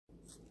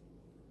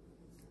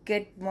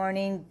Good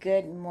morning.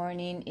 Good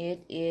morning.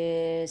 It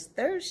is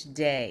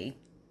Thursday.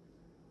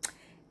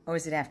 Or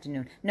is it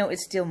afternoon? No,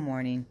 it's still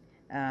morning.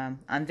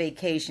 On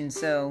vacation,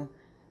 so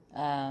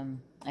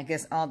I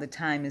guess all the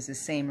time is the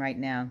same right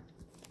now.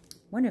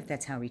 Wonder if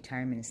that's how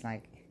retirement is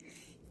like.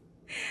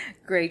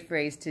 Great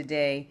phrase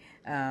today.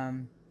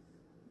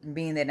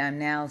 Being that I'm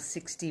now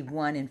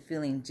 61 and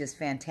feeling just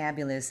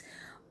fantabulous,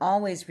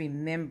 always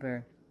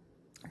remember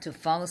to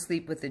fall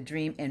asleep with a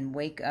dream and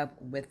wake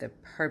up with a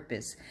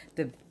purpose.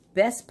 The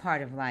best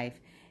part of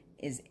life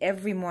is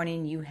every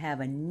morning you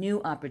have a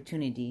new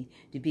opportunity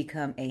to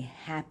become a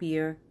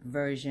happier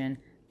version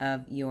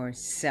of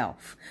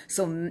yourself.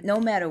 So no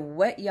matter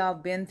what y'all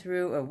been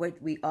through or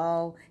what we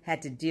all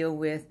had to deal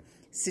with,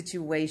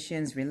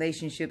 situations,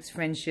 relationships,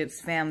 friendships,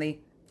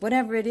 family,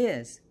 whatever it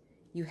is,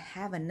 you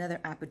have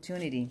another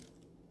opportunity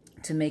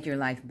to make your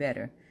life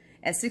better.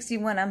 At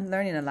 61, I'm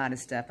learning a lot of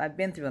stuff. I've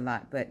been through a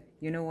lot, but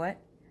you know what?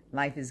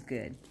 Life is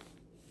good.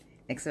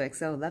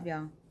 XOXO. Love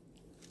y'all.